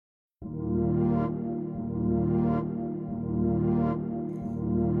We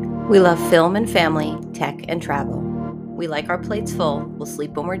love film and family, tech and travel. We like our plates full, we'll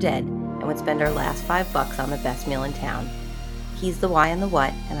sleep when we're dead, and would spend our last $5 on the best meal in town. He's the why and the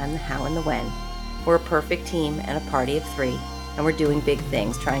what, and I'm the how and the when. We're a perfect team and a party of three, and we're doing big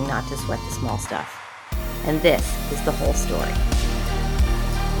things, trying not to sweat the small stuff. And this is the whole story.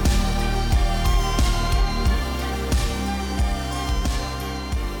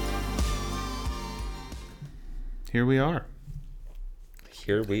 Here we are.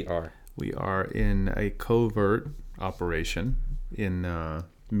 Here we are. We are in a covert operation in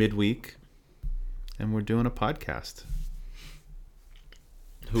midweek, and we're doing a podcast.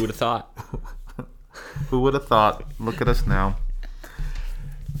 Who would have thought? Who would have thought? Look at us now.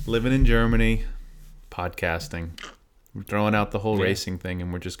 Living in Germany, podcasting. We're throwing out the whole racing thing,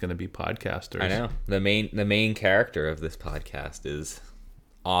 and we're just going to be podcasters. I know. The main character of this podcast is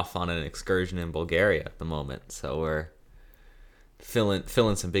off on an excursion in Bulgaria at the moment, so we're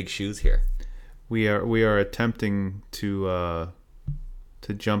filling some big shoes here. We are attempting to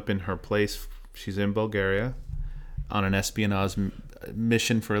jump in her place. She's in Bulgaria on an espionage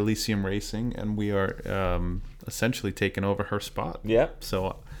mission for Elysium Racing, and we are essentially taking over her spot. Yeah.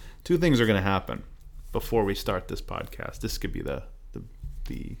 So two things are going to happen before we start this podcast. This could be the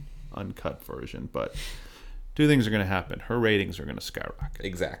uncut version, but two things are going to happen. Her ratings are going to skyrocket.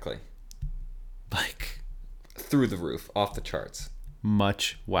 Exactly. Like through the roof, off the charts.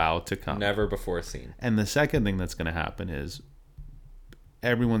 Much wow to come. Never before seen. And the second thing that's going to happen is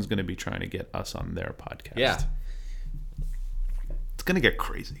everyone's going to be trying to get us on their podcast. Yeah. It's going to get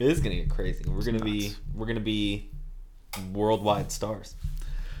crazy. It is going to get crazy. We're going to be worldwide stars.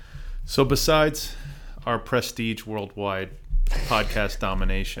 So besides our prestige worldwide podcast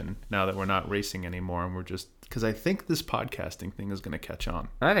domination, now that we're not racing anymore, and we're just, because I think this podcasting thing is going to catch on.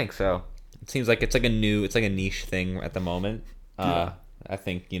 I think so. It seems like it's like a niche thing at the moment. Yeah. I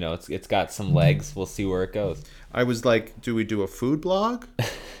think, it's got some legs. We'll see where it goes. I was like, do we do a food blog?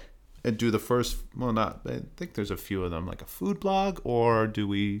 And do the first, I think there's a few of them, like a food blog, or do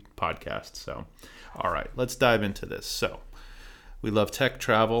we podcast? So, all right, let's dive into this. So, we love tech,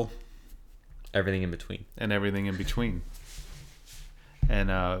 travel. Everything in between. And everything in between. And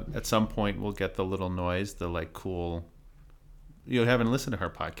at some point, we'll get the little noise, the like cool. You haven't listened to her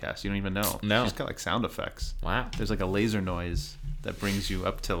podcast. You don't even know. No. She's got like sound effects. Wow. There's like a laser noise that brings you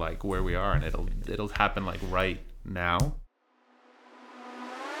up to like where we are, and it'll happen like right now.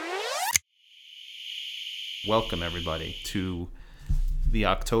 Welcome everybody to the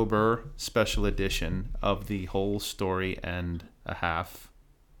October special edition of the whole story and a half.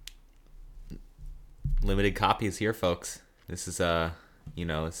 Limited copies here, folks. This is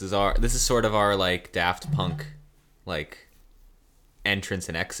this is sort of our like Daft Punk like entrance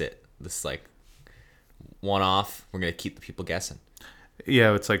and exit. This like one off. We're gonna keep the people guessing.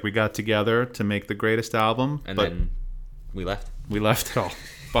 Yeah, it's like we got together to make the greatest album, and but then we left. We left it all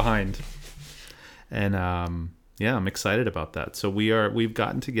behind. And I'm excited about that. So we've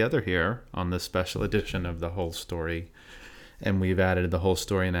gotten together here on this special edition of the whole story, and we've added the whole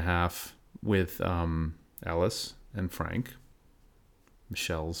story and a half with Ellis and Frank,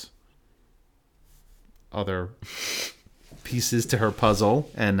 Michelle's other pieces to her puzzle.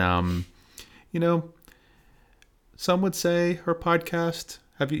 And some would say her podcast,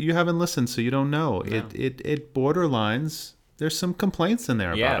 you haven't listened, so you don't know. No. It borderlines. There's some complaints in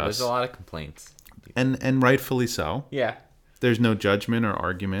there about us. Yeah, there's a lot of complaints. And rightfully so. Yeah. There's no judgment or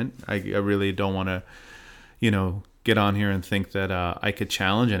argument. I really don't want to, get on here and think that I could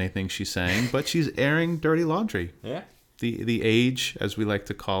challenge anything she's saying, but she's airing dirty laundry. Yeah. The age, as we like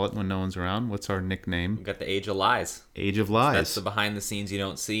to call it when no one's around. What's our nickname? We got the age of lies. Age of lies. That's the behind the scenes you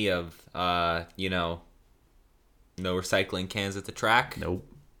don't see of, no recycling cans at the track. Nope.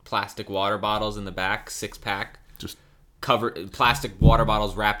 Plastic water bottles in the back, 6-pack. Just covered plastic water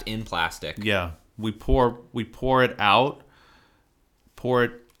bottles wrapped in plastic. Yeah. We pour it out, pour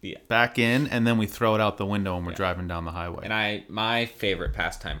it back in, and then we throw it out the window when we're driving down the highway. And my favorite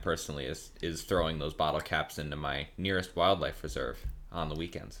pastime personally is throwing those bottle caps into my nearest wildlife reserve on the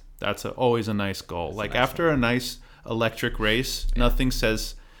weekends. That's always a nice goal. Like after a nice electric race, nothing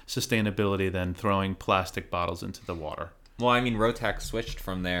says sustainability than throwing plastic bottles into the water. Well, I mean, Rotax switched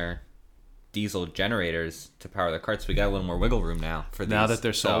from their diesel generators to power their carts. We got a little more wiggle room now for these. Now that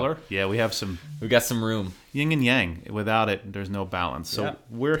they're solar, we got some room. Yin and yang. Without it, there's no balance. So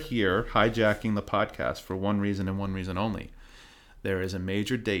we're here hijacking the podcast for one reason and one reason only. There is a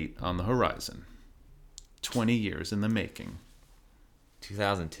major date on the horizon. 20 years in the making.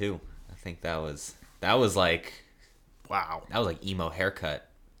 2002. I think that was like, wow. That was like emo haircut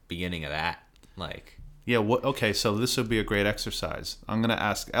beginning of that. Like, Yeah. Okay. So this would be a great exercise. I'm gonna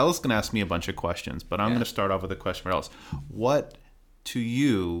ask. Ella's gonna ask me a bunch of questions, but I'm gonna start off with a question for Ellis. What to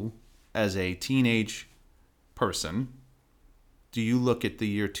you, as a teenage person, do you look at the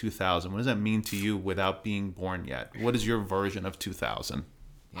year 2000? What does that mean to you without being born yet? What is your version of 2000?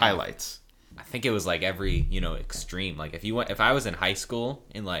 Highlights. I think it was like every, extreme. Like if I was in high school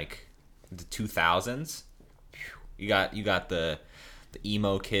in like the 2000s, you got the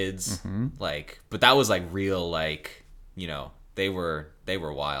emo kids, like, but that was like real, like, they were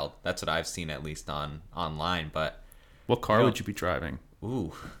wild. That's what I've seen, at least online. But What car would you be driving?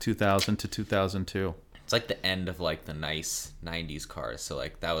 ooh, 2000 to 2002. it's like the end of like the nice 90s cars. So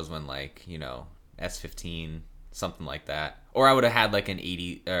like that was when, like, S15, something like that. Or I would have had like an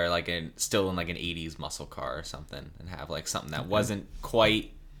 80 or like still in like an 80s muscle car or something, and have like something that wasn't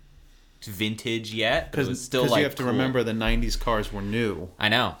quite vintage yet, but it was still like you have to cool. remember the 90s cars were new. I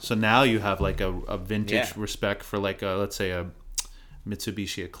know. So now you have like a vintage Yeah. respect for like let's say a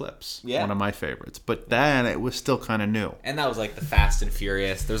Mitsubishi Eclipse, Yeah. one of my favorites. But then it was still kind of new. And that was like the Fast and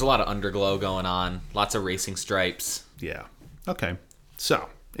Furious. There's a lot of underglow going on, lots of racing stripes, Yeah. Okay. So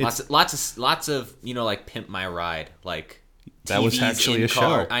lots of like Pimp My Ride, like That was TVs actually in a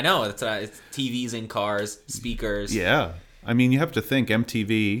car. show. I know, it's TVs in cars, speakers. yeah, I mean you have to think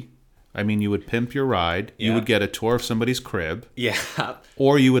MTV. I mean you would pimp your ride. You Yeah. would get a tour of somebody's crib, Yeah.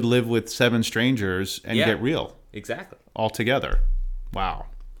 or you would live with 7 strangers and Yeah. get real Exactly. all together. Wow.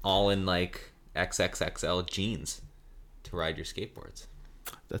 All in like XXXL jeans to ride your skateboards.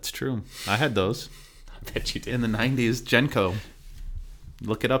 That's true. I had those. I bet you did. In the 90s, Genco.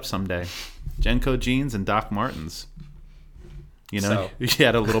 Look it up someday. Genco jeans and Doc Martens. So- You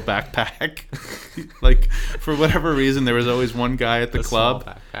had a little backpack. Like, for whatever reason, there was always one guy at the A club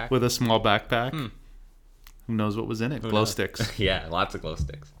small backpack. with a small backpack. Who knows what was in it? Glow knows? sticks. Yeah, lots of glow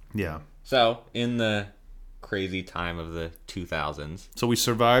sticks. Yeah. So, in the crazy time of the 2000s. So we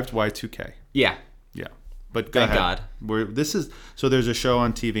survived Y2K. Yeah. Yeah. But go Thank ahead. God. So there's a show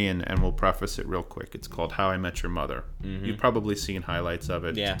on TV, and we'll preface it real quick. It's called How I Met Your Mother. You've probably seen highlights of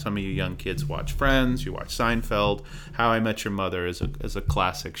it. Yeah. Some of you young kids watch Friends, you watch Seinfeld. How I Met Your Mother is a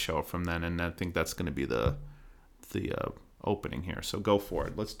classic show from then, and I think that's going to be the opening here. So go for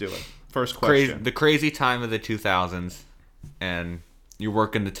it. Let's do it. First question. The crazy time of the 2000s, and you're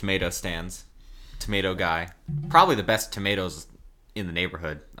working the tomato stands. Tomato guy. Probably the best tomatoes in the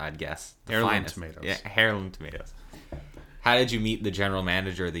neighborhood, I'd guess. The Heirloom finest. tomatoes. Yeah, heirloom tomatoes. How did you meet the general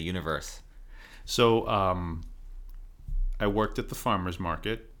manager of the Universe? So I worked at the farmer's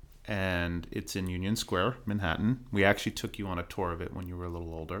market, and it's in Union Square, Manhattan. We actually took you on a tour of it when you were a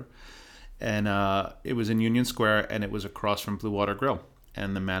little older. And it was in Union Square, and it was across from Blue Water Grill.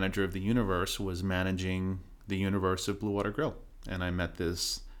 And the manager of the Universe was managing the Universe of Blue Water Grill. And I met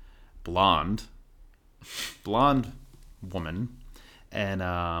this blonde woman, and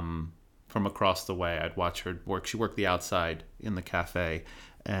from across the way, I'd watch her work. She worked the outside in the cafe,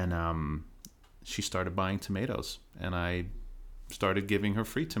 and she started buying tomatoes, and I started giving her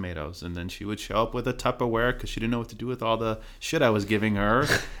free tomatoes, and then she would show up with a Tupperware because she didn't know what to do with all the shit I was giving her.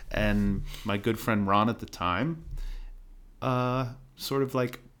 And my good friend Ron at the time sort of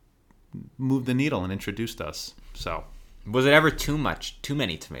like moved the needle and introduced us. So Was it ever too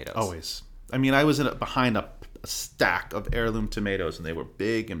many tomatoes? always, I mean, I was behind a stack of heirloom tomatoes, and they were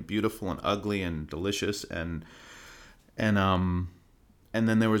big and beautiful and ugly and delicious, and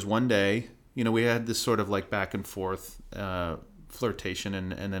then there was one day, we had this sort of like back and forth flirtation,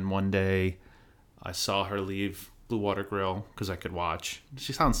 and then one day I saw her leave Blue Water Grill because I could watch.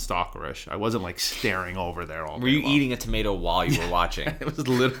 She sounds stalkerish. I wasn't like staring over there all day Were you long. eating a tomato while you were watching? It was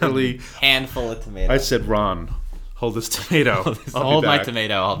literally Handful of tomatoes. I said, Ron, hold this tomato. Hold my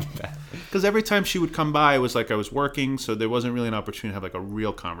tomato. I'll be back. Because every time she would come by, it was like I was working, so there wasn't really an opportunity to have like a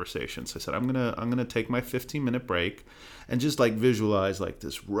real conversation. So I said, I'm gonna take my 15-minute break and just like visualize like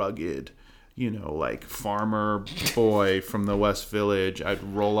this rugged, like farmer boy from the West Village. I'd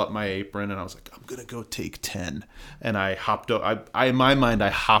roll up my apron and I was like, I'm gonna go take 10. And I hopped. In my mind, I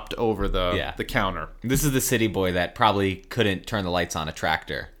hopped over the counter. This is the city boy that probably couldn't turn the lights on a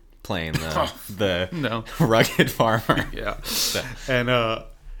tractor, playing the No. rugged farmer. Yeah. And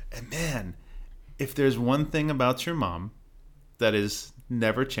man, if there's one thing about your mom that is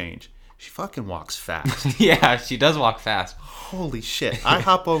never changed, she fucking walks fast. Yeah, she does walk fast. Holy shit. I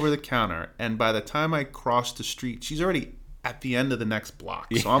hop over the counter, and by the time I cross the street, she's already at the end of the next block.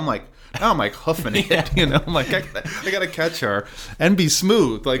 So I'm like, now I'm like hoofing it, I'm like, I gotta catch her and be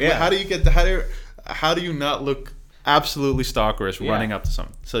smooth. Like, Yeah. how do you not look absolutely stalkerish Yeah. running up to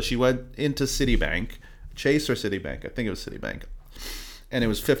someone? So she went into Citibank, Chase or Citibank, I think it was Citibank. and it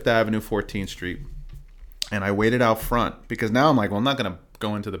was 5th Avenue, 14th Street. And I waited out front because now I'm like, well, I'm not going to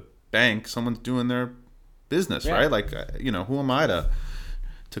go into the bank. Someone's doing their business, right? Like, who am I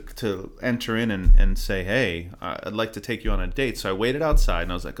to enter in and say, hey, I'd like to take you on a date. So I waited outside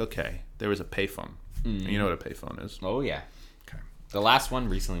and I was like, okay, there was a payphone. And you know what a payphone is? Oh, yeah. Okay. The last one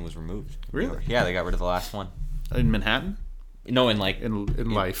recently was removed. Really? Yeah, they got rid of the last one. In Manhattan? No, in life. In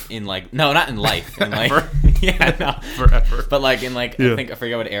no, not in life. In like, yeah, no, forever. But like in like, I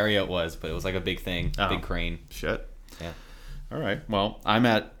forget what area it was, but it was like a big thing, big crane. Shit. Yeah. All right. Well, I'm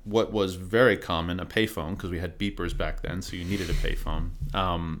at what was very common, a payphone, because we had beepers back then, so you needed a payphone.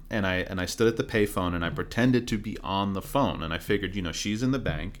 And I stood at the payphone and I pretended to be on the phone, and I figured, she's in the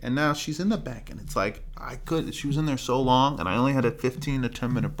bank, and now she's in the bank, and it's like she was in there so long, and I only had a 15 to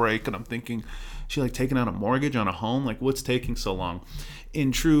 10 minute break, and I'm thinking, she like taking out a mortgage on a home? Like, what's taking so long?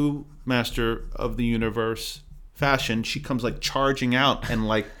 In true Master of the Universe fashion, she comes like charging out and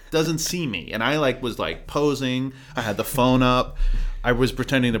like doesn't see me, and I like was like posing. I had the phone up. I was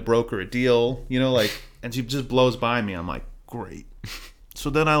pretending to broker a deal, and she just blows by me. I'm like, great. So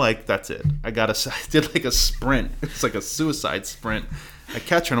then that's it. I did like a sprint. It's like a suicide sprint. I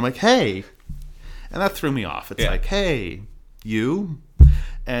catch her and I'm like, hey, and that threw me off. It's like, hey, you.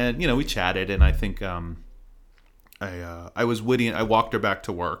 And we chatted, and I think I was witty. I walked her back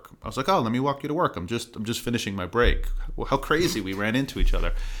to work. I was like, "Oh, let me walk you to work. I'm just finishing my break." Well, how crazy we ran into each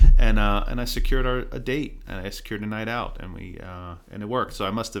other, and I secured a date, and I secured a night out, and it worked. So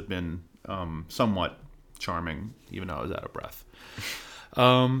I must have been somewhat charming, even though I was out of breath.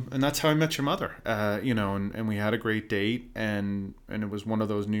 And that's how I met your mother. And we had a great date, and it was one of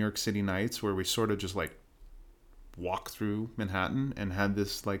those New York City nights where we sort of just like walked through Manhattan and had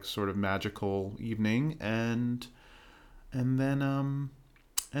this like sort of magical evening, and then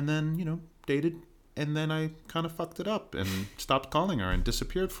dated, and then I kind of fucked it up and stopped calling her and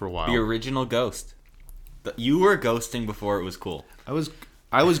disappeared for a while. The original ghost. You were ghosting before it was cool. I was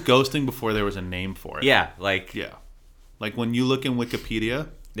ghosting before there was a name for it. Yeah, like when you look in Wikipedia,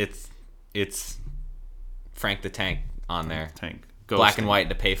 it's Frank the Tank on there. Tank. Ghosting. Black and white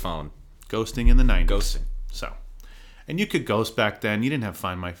and a payphone. Ghosting in the 90s. Ghosting. So, and you could ghost back then. You didn't have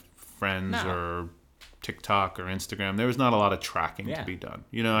Find My Friends or TikTok or Instagram. There was not a lot of tracking to be done.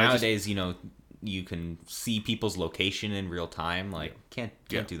 Nowadays, you can see people's location in real time. Like, can't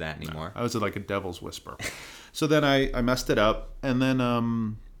do that anymore. No, I was like a devil's whisper. So then I messed it up, and then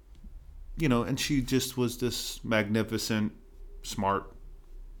and she just was this magnificent, smart,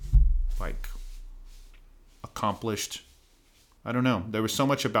 like accomplished. I don't know. There was so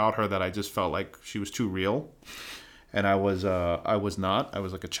much about her that I just felt like she was too real, and I was not. I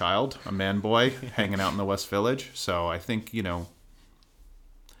was like a child, a man boy, hanging out in the West Village. So I think I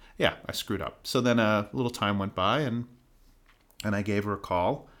screwed up. So then a little time went by, and I gave her a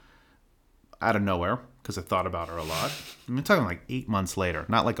call out of nowhere because I thought about her a lot. I'm talking like 8 months later,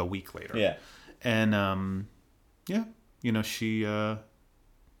 not like a week later. Yeah. And she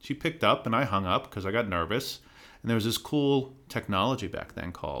picked up, and I hung up because I got nervous. And there was this cool technology back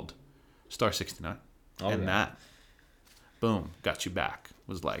then called Star 69. That, boom, got you back.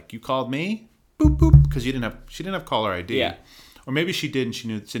 Was like, you called me, boop, boop, because she didn't have caller ID. Yeah. Or maybe she did and she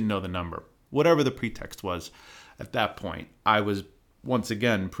didn't know the number. Whatever the pretext was, at that point, I was once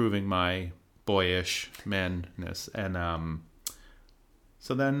again proving my boyish manness. And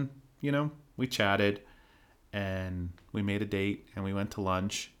so then, we chatted, and we made a date, and we went to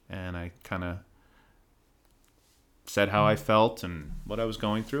lunch, and I kind of said how I felt and what I was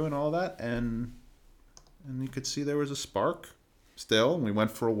going through and all that, and you could see there was a spark still. And we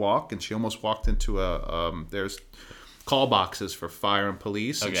went for a walk, and she almost walked into there's call boxes for fire and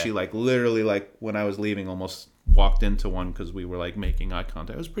police, and she like literally like when I was leaving almost walked into one because we were like making eye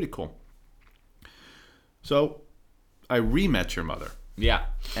contact. It was pretty cool. So I re-met your mother. Yeah.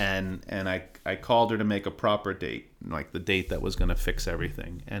 And I called her to make a proper date, like the date that was going to fix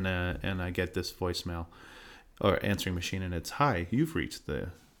everything, and I get this voicemail or answering machine, and it's, hi, you've reached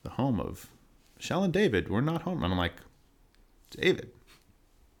the home of Michelle and David. We're not home. And I'm like, David?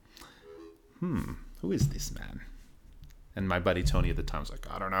 Who is this man? And my buddy Tony at the time was like,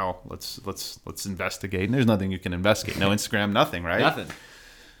 I don't know. Let's investigate. And there's nothing you can investigate. No Instagram, nothing, right? Nothing.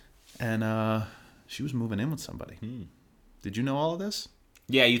 And she was moving in with somebody. Did you know all of this?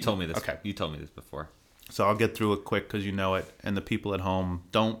 Yeah, you told me this. Okay. You told me this before. So I'll get through it quick because you know it, and the people at home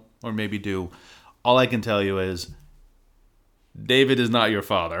don't, or maybe do. All I can tell you is David is not your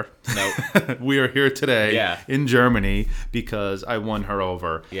father. No. We are here today in Germany because I won her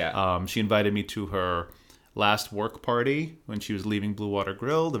over. Yeah. She invited me to her last work party when she was leaving Blue Water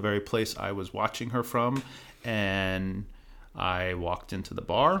Grill, the very place I was watching her from. And I walked into the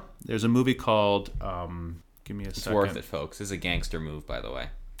bar. There's a movie called, give me a It's second. worth it, folks. This is a gangster move, by the way.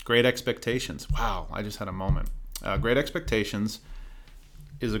 Great Expectations. Wow, I just had a moment. Great Expectations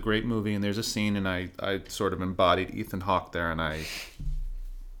is a great movie, and there's a scene, and I sort of embodied Ethan Hawke there, and I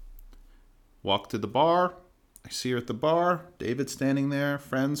walked to the bar. I see her at the bar. David's standing there,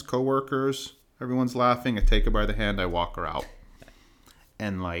 friends, coworkers, everyone's laughing. I take her by the hand. I walk her out,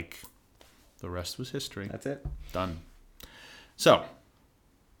 and like the rest was history. That's it. Done. So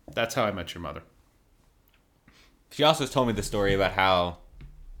that's how I met your mother. She also told me the story about how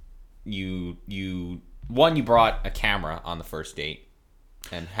you brought a camera on the first date,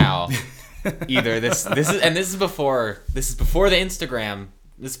 and how either this is before the Instagram.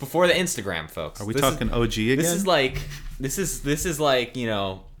 This is before the Instagram, folks. Are we talking OG again? This is like and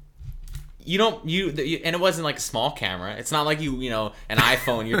it wasn't like a small camera. It's not like an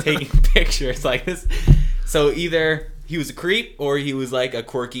iPhone. You're taking pictures like this. So either he was a creep or he was like a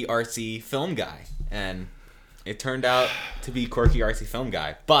quirky artsy film guy, and it turned out to be quirky artsy film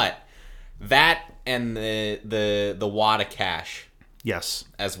guy. But that and the wad of cash, yes,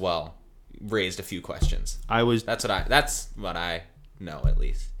 as well, raised a few questions. That's what I know, at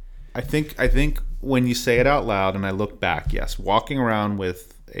least. I think when you say it out loud and I look back, yes, walking around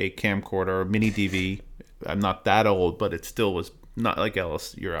with a camcorder, a mini DV. I'm not that old, but it still was not like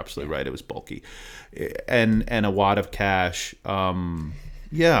Ellis. You're absolutely right. It was bulky, and a wad of cash.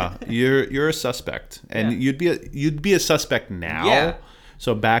 Yeah, you're a suspect, and Yeah. you'd be a suspect now. Yeah.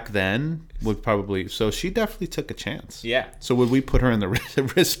 So back then would probably. So she definitely took a chance. Yeah. So would we put her in the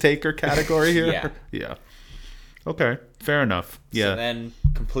risk taker category here? Yeah. Yeah. Okay. Fair enough. Yeah. So then,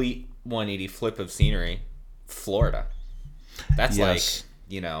 complete 180 flip of scenery, Florida. That's Yes.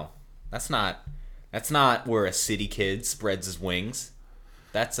 that's not where a city kid spreads his wings.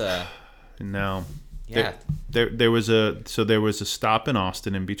 That's a No. yeah. There was a stop in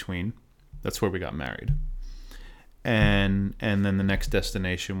Austin in between. That's where we got married. And then the next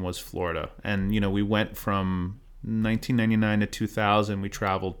destination was Florida. And we went from 1999 to 2000. We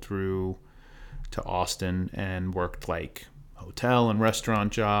traveled through to Austin and worked like hotel and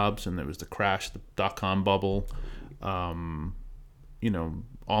restaurant jobs. And there was the crash, the .com bubble.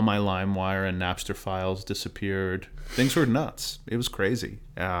 All my LimeWire and Napster files disappeared. Things were nuts. It was crazy.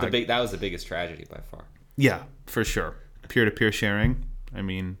 That was the biggest tragedy by far. Yeah, for sure. Peer-to-peer sharing. I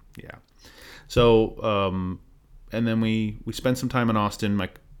mean, yeah. So, and then we spent some time in Austin. My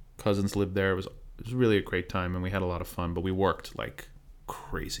cousins lived there. It was really a great time, and we had a lot of fun. But we worked like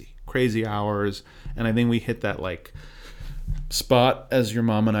crazy hours. And I think we hit that like spot, as your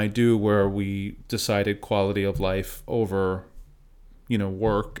mom and I do, where we decided quality of life over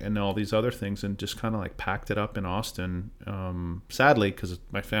work and all these other things, and just kind of like packed it up in Austin. Sadly, because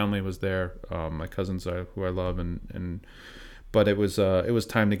my family was there, my cousins who I love, but it was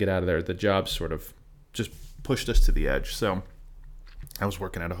time to get out of there. The job sort of just pushed us to the edge. So I was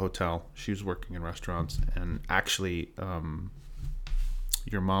working at a hotel. She was working in restaurants, and actually,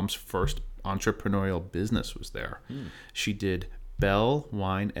 your mom's first entrepreneurial business was there. She did Bell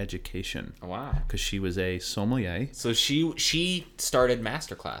Wine Education. Oh, wow. Because she was a sommelier. So she started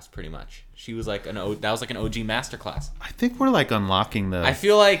Masterclass pretty much. She was like that was like an OG Masterclass. I think we're like unlocking the I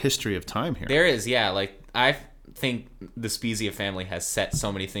feel like history of time here. There is, yeah. Like I think the Spezia family has set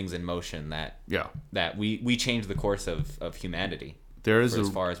so many things in motion that we changed the course of humanity. There is as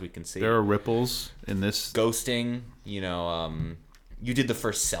far as we can see. There are ripples in this. Ghosting, you did the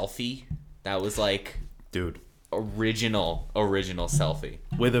first selfie. That was like, dude, original selfie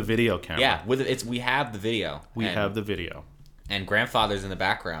with a video camera. Yeah, we have the video. We have the video, and grandfather's in the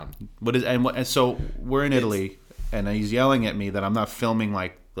background. And so we're in Italy, and he's yelling at me that I'm not filming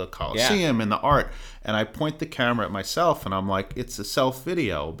like the Colosseum and the art, and I point the camera at myself, and I'm like, it's a self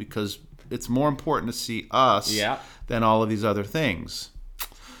video because it's more important to see us than all of these other things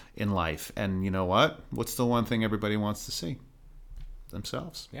in life. And you know what? What's the one thing everybody wants to see?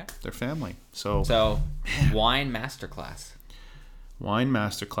 Themselves. Yeah. Their family. So wine masterclass.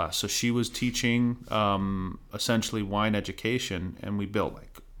 So she was teaching essentially wine education, and we built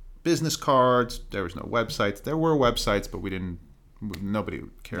like business cards. There was no websites. There were websites, but nobody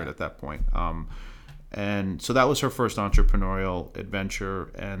cared at that point. And so that was her first entrepreneurial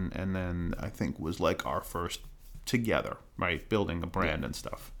adventure, and then I think was like our first together, right? Building a brand and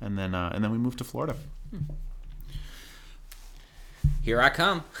stuff. And then we moved to Florida. Here I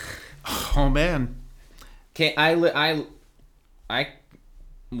come. Oh man. I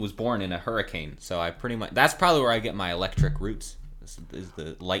was born in a hurricane, so I pretty much that's probably where I get my electric roots. Is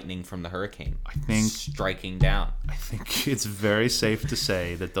the lightning from the hurricane? I think striking down. I think it's very safe to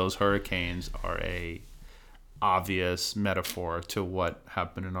say that those hurricanes are a obvious metaphor to what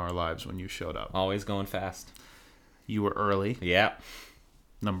happened in our lives when you showed up. Always going fast. You were early. Yeah.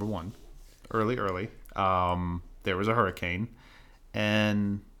 Number one, early. There was a hurricane,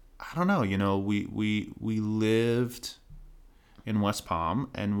 and I don't know. We lived in West Palm,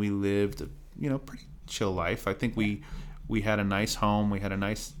 and we lived pretty chill life. I think we had a nice home. We had a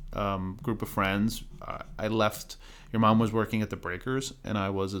nice group of friends. I left. Your mom was working at the Breakers, and I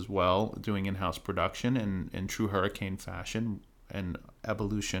was as well, doing in-house production in true hurricane fashion and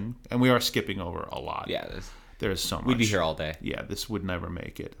evolution. And we are skipping over a lot. Yeah. There's so much. We'd be here all day. Yeah, this would never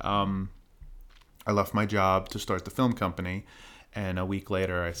make it. I left my job to start the film company, and a week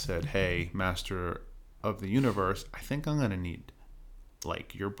later I said, hey, Master of the Universe, I think I'm going to need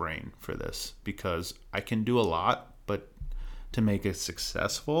your brain for this, because I can do a lot, but to make it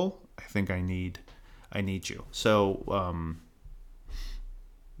successful, I think I need you. So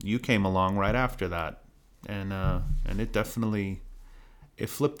you came along right after that, and it definitely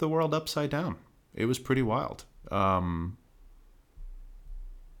flipped the world upside down. It was pretty wild.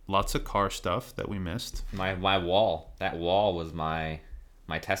 Lots of car stuff that we missed. My wall. That wall was my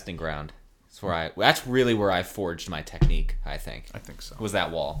testing ground. That's really where I forged my technique, I think. I think so. Was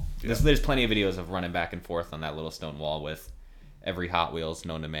that wall. Yeah. There's plenty of videos of running back and forth on that little stone wall with every Hot Wheels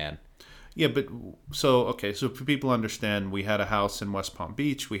known to man. Yeah, but so for people to understand, we had a house in West Palm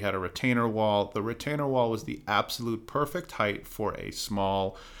Beach. We had a retainer wall. The retainer wall was the absolute perfect height for a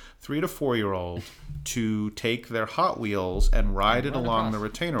small 3 to 4 year old to take their Hot Wheels and ride it along the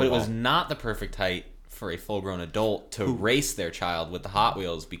retainer wall. But it was not the perfect height for a full-grown adult to race their child with the Hot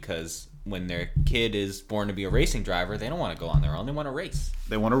Wheels, because when their kid is born to be a racing driver, they don't want to go on their own. They want to race.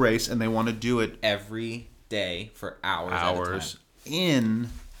 They want to race, and they want to do it every day for hours at a time. In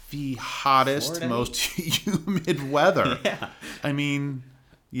the hottest, Florida, most humid weather. Yeah. I mean,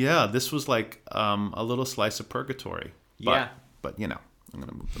 yeah, this was like a little slice of purgatory. But I'm going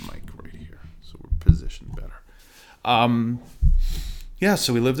to move the mic right here so we're positioned better.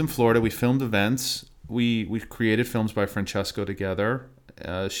 So we lived in Florida. We filmed events. We created Films by Francesco together.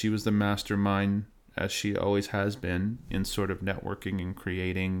 She was the mastermind, as she always has been, in sort of networking and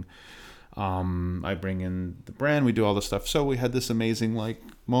creating. I bring in the brand. We do all the stuff. So we had this amazing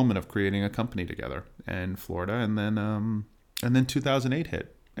moment of creating a company together in Florida, and then 2008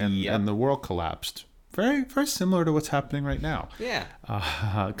 hit, and the world collapsed. Very, very similar to what's happening right now. Yeah.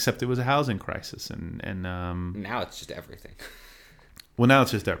 Except it was a housing crisis, and now it's just everything. Well, now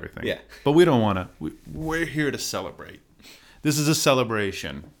it's just everything. Yeah. But we don't want to. We're here to celebrate. This is a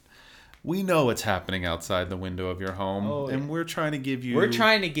celebration. We know what's happening outside the window of your home, and we're trying to give you. We're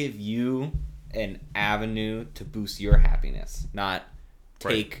trying to give you an avenue to boost your happiness, not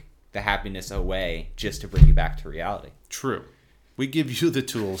take the happiness away just to bring you back to reality. True. We give you the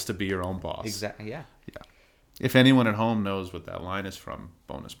tools to be your own boss. Exactly. Yeah. Yeah. If anyone at home knows what that line is from,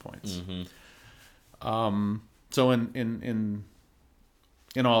 bonus points. Mm-hmm. So in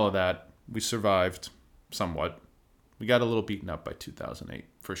all of that, we survived somewhat. We got a little beaten up by 2008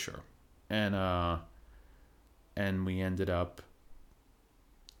 for sure, and we ended up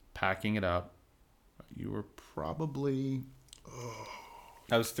packing it up. You were probably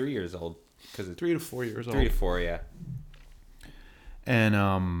I was 3 years old, because 3 to 4 years old. 3 to 4, yeah.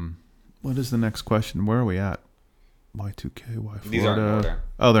 And what is the next question? Where are we at? Y2K, Y Florida. These aren't in order.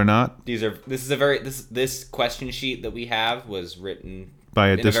 Oh, they're not? This question sheet that we have was written by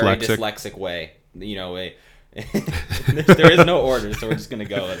a very dyslexic way. There is no order, so we're just gonna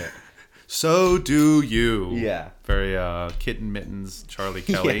go with it. So do you. Yeah. Very Kitten Mittens, Charlie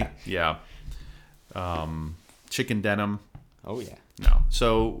Kelly. Yeah. Chicken Denim. Oh yeah. No.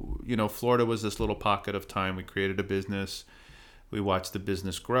 So, Florida was this little pocket of time. We created a business. We watched the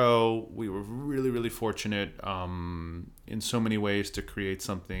business grow. We were really, really fortunate in so many ways to create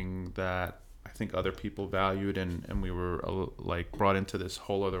something that I think other people valued, and we were brought into this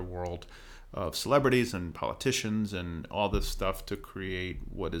whole other world of celebrities and politicians and all this stuff to create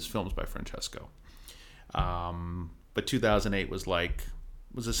what is Films by Francesco. But 2008 was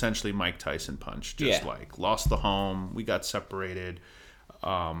essentially Mike Tyson punch. Lost the home. We got separated.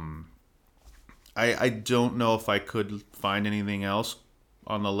 I don't know if I could find anything else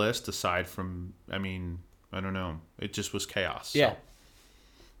on the list aside from, I don't know. It just was chaos. Yeah. So.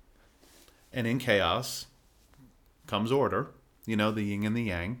 And in chaos comes order, the yin and the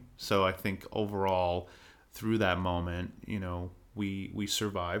yang. So I think overall through that moment, we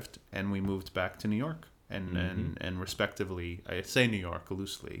survived and we moved back to New York and respectively, I say New York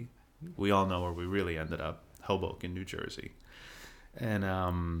loosely. We all know where we really ended up, Hoboken, New Jersey.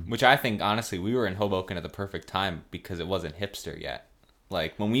 And which I think honestly we were in Hoboken at the perfect time because it wasn't hipster yet.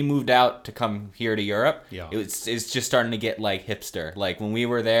 Like when we moved out to come here to Europe, Yeah. it's just starting to get like hipster. Like when we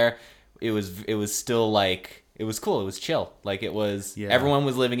were there, it was still like it was cool. It was chill. Like it was everyone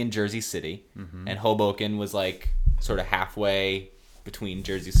was living in Jersey City, and Hoboken was like sort of halfway between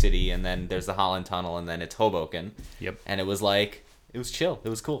Jersey City and then there's the Holland Tunnel and then it's Hoboken. Yep. And it was like it was chill. It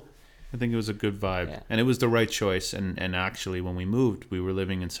was cool. I think it was a good vibe, Yeah. and it was the right choice. And actually, when we moved, we were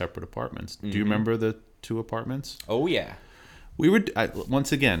living in separate apartments. Do you remember the 2 apartments? Oh yeah. We were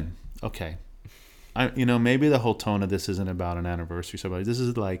once again okay. Maybe the whole tone of this isn't about an anniversary. Somebody, this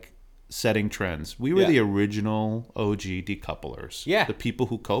is like setting trends. We were the original OG decouplers. Yeah. The people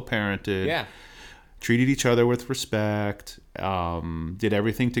who co-parented. Yeah. Treated each other with respect. Did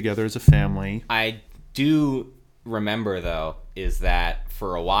everything together as a family. I do remember though is that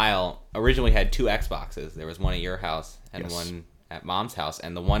for a while originally we had 2 Xboxes. There was one at your house and one at Mom's house,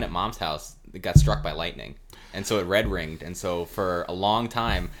 and the one at Mom's house it got struck by lightning, and so it red ringed, and so for a long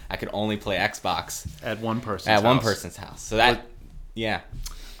time I could only play Xbox At one person's at house. one person's house. So that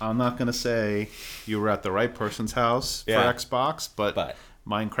I'm not going to say you were at the right person's house for Xbox, but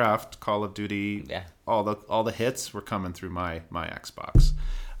Minecraft, Call of Duty, all the hits were coming through my Xbox.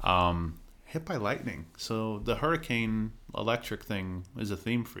 Hit by lightning. So the hurricane electric thing is a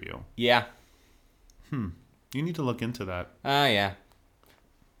theme for you. Yeah. You need to look into that. Yeah.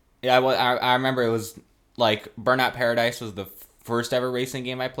 Yeah, I remember it was like Burnout Paradise was the first ever racing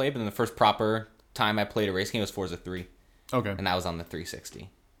game I played, but then the first proper time I played a racing game was Forza 3. Okay. And that was on the 360.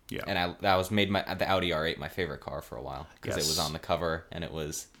 Yeah. And that was made the Audi R8 my favorite car for a while because it was on the cover and it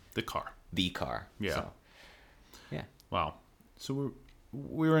was The car. the car. Yeah. So, yeah. Wow. So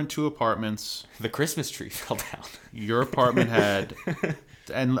we were in 2 apartments. The Christmas tree fell down. Your apartment had,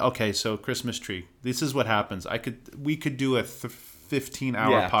 and okay, so Christmas tree. This is what happens. We could do a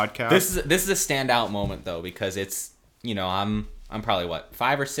 15-hour podcast. This is a standout moment though because it's I'm probably what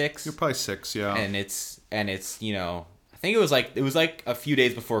 5 or 6. You're probably 6, yeah. And it's I think it was like a few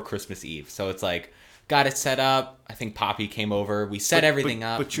days before Christmas Eve, so it's like got it set up. I think Poppy came over. We set everything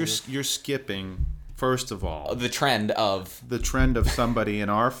up. But you're skipping, first of all, the trend of somebody in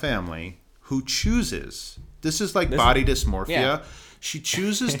our family who chooses. This is like body dysmorphia. Yeah. She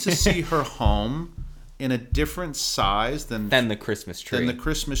chooses to see her home in a different size than the Christmas tree.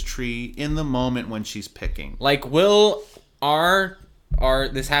 In the moment when she's picking. Like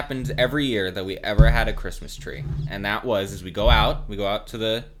this happens every year that we ever had a Christmas tree, and that was we go out to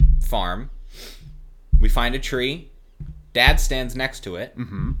the farm, we find a tree, Dad stands next to it,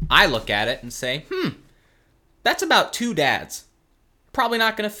 I look at it and say, that's about 2 dads, probably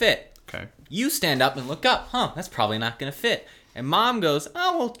not gonna fit. Okay. You stand up and look up, that's probably not gonna fit, and Mom goes,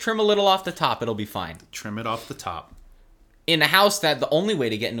 we'll trim a little off the top, it'll be fine. Trim it off the top. In a house that the only way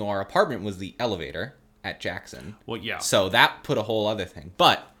to get into our apartment was the elevator at Jackson. Well, yeah. So that put a whole other thing.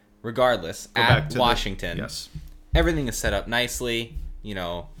 But regardless, at Washington, everything is set up nicely.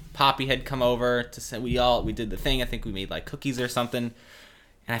 Poppy had come over to say we did the thing. I think we made like cookies or something.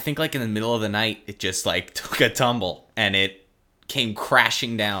 And I think like in the middle of the night, it just like took a tumble and it came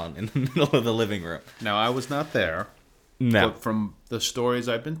crashing down in the middle of the living room. Now, I was not there. No. But from the stories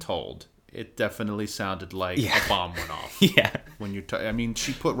I've been told, it definitely sounded like a bomb went off. Yeah. When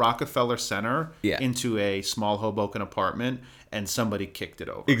she put Rockefeller Center into a small Hoboken apartment, and somebody kicked it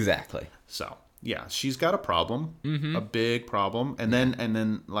over. Exactly. So yeah, she's got a problem, a big problem, and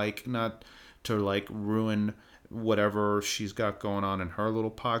then like not to like ruin whatever she's got going on in her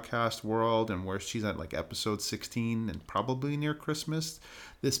little podcast world, and where she's at like episode 16 and probably near Christmas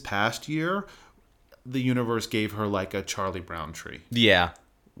this past year, the universe gave her like a Charlie Brown tree. Yeah.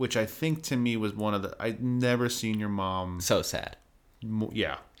 Which I think to me was one of the... I'd never seen your mom... So sad.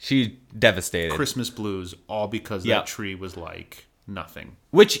 Yeah. She devastated. Christmas blues, all because that tree was like nothing.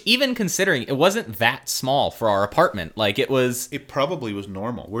 Which, even considering, it wasn't that small for our apartment. Like, it was... It probably was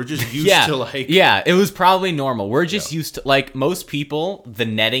normal. We're just used to like... Yeah, it was probably normal. We're just used to... Like, most people, the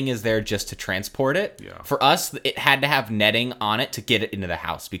netting is there just to transport it. Yeah. For us, it had to have netting on it to get it into the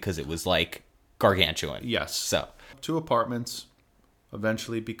house because it was, like, gargantuan. Yes. So. 2 apartments...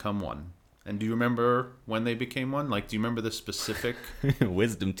 eventually become one. And do you remember when they became one? Like, do you remember the specific...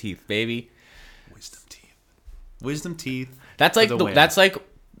 Wisdom teeth, baby. Wisdom teeth. That's like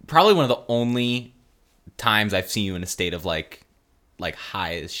probably one of the only times I've seen you in a state of like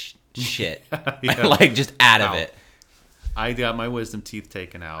high as shit. Like just out of it. I got my wisdom teeth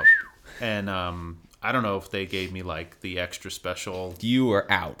taken out. And I don't know if they gave me like the extra special... You were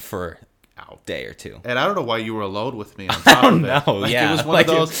out for... day or 2. And I don't know why you were alone with me on top of it. No, like, yeah. It was one of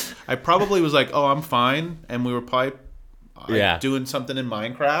those... I probably was like, oh, I'm fine. And we were probably doing something in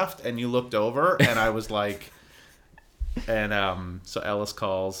Minecraft. And you looked over and I was like... And so Ellis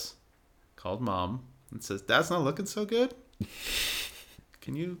called Mom and says, "Dad's not looking so good.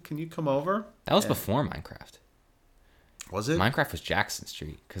 Can you come over?" That was before Minecraft. Was it? Minecraft was Jackson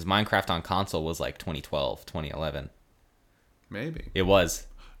Street, because Minecraft on console was like 2012, 2011. Maybe. It was.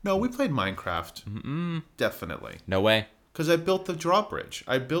 No, we played Minecraft. Definitely. No way. Because I built the drawbridge.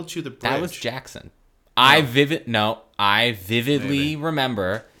 I built you the bridge. That was Jackson. I vividly Maybe.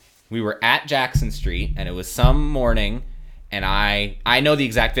 remember we were at Jackson Street, and it was some morning, and I know the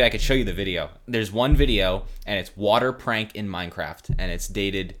exact video. I could show you the video. There's one video, and it's water prank in Minecraft, and it's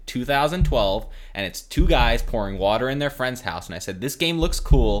dated 2012, and it's two guys pouring water in their friend's house, and I said, this game looks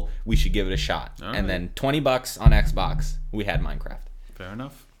cool. We should give it a shot. All and right. then $20 on Xbox, we had Minecraft. Fair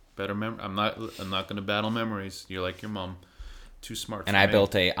enough. Better I'm not going to battle memories. You're like your mom. Too smart. And for I me.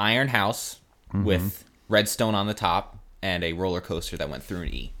 built a iron house with redstone on the top and a roller coaster that went through an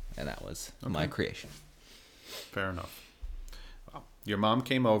E, and that was my creation. Fair enough. Well, your mom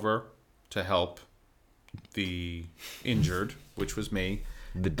came over to help the injured, which was me.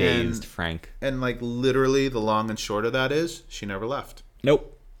 The dazed Frank. And like literally the long and short of that is she never left.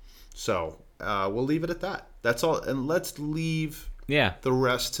 Nope. So we'll leave it at that. That's all. And let's leave Yeah. the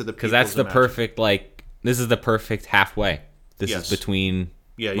rest to the people. Because that's the perfect, this is the perfect halfway. This Yes. is between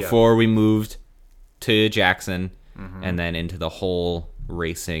Yeah. before we moved to Jackson and then into the whole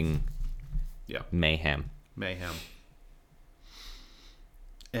racing mayhem. Mayhem.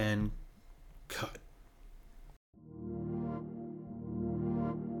 And cut.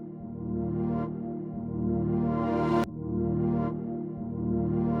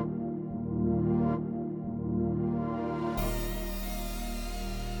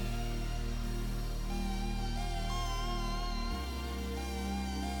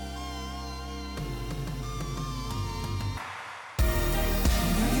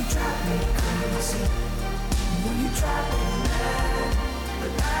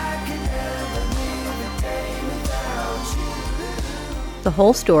 The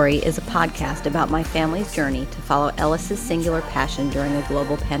Whole Story is a podcast about my family's journey to follow Ellis's singular passion during a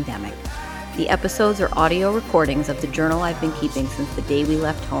global pandemic. The episodes are audio recordings of the journal I've been keeping since the day we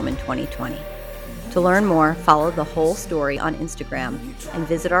left home in 2020. To learn more, follow The Whole Story on Instagram and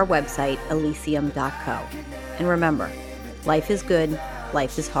visit our website, elysium.co. And remember, life is good,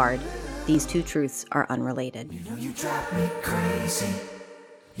 life is hard. These two truths are unrelated. You know you drive me crazy.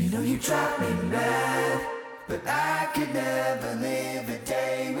 You know you drive me mad. But I could never live a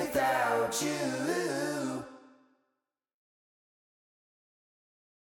day without you.